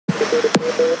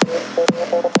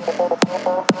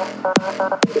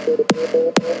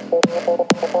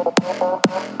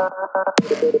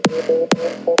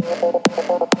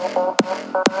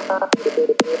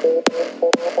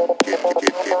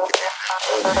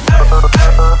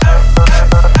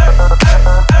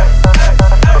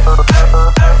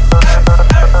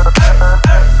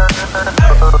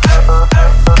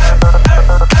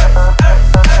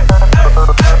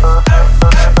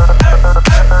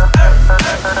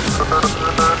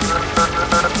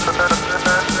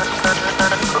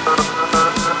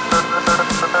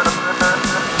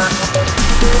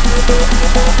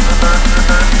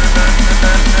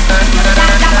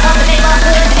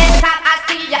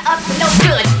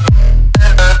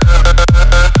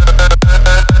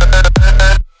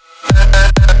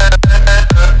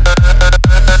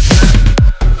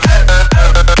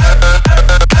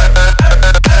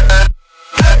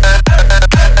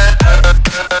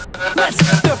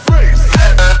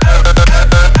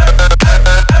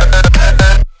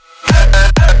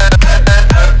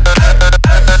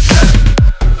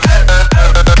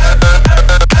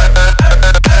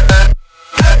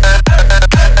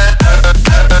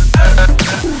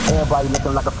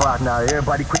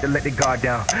Everybody quick to let their guard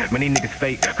down. Man, these niggas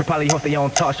fake. Could probably host their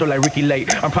own talk show like Ricky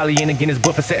Lake. I'm probably in again this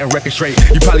book for setting records straight.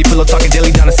 You probably pillow talking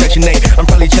daily down to section 8. I'm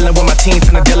probably chilling with my team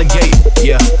trying to delegate.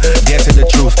 Yeah, dance to the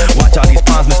truth. Watch all these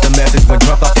pawns, Mr. Message. When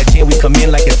drunk off that gin, we come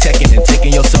in like a Tekken and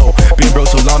taking your soul. Been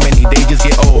broke too long, many days just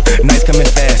get old. Nights coming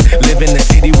fast. Live in the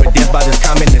city where death by this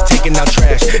common is taking out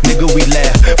trash. Nigga, we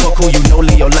laugh. Fuck who you know,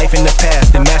 live your life in the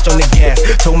past. Then mash on the gas.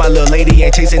 Told my little lady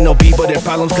ain't chasing no beat, but if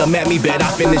problems come at me, bet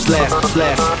I finish last.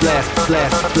 Last, last,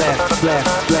 last, last, last,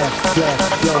 last,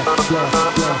 last, last,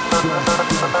 last,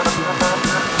 last.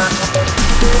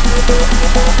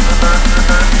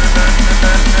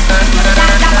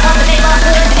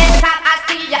 I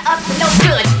see ya up to no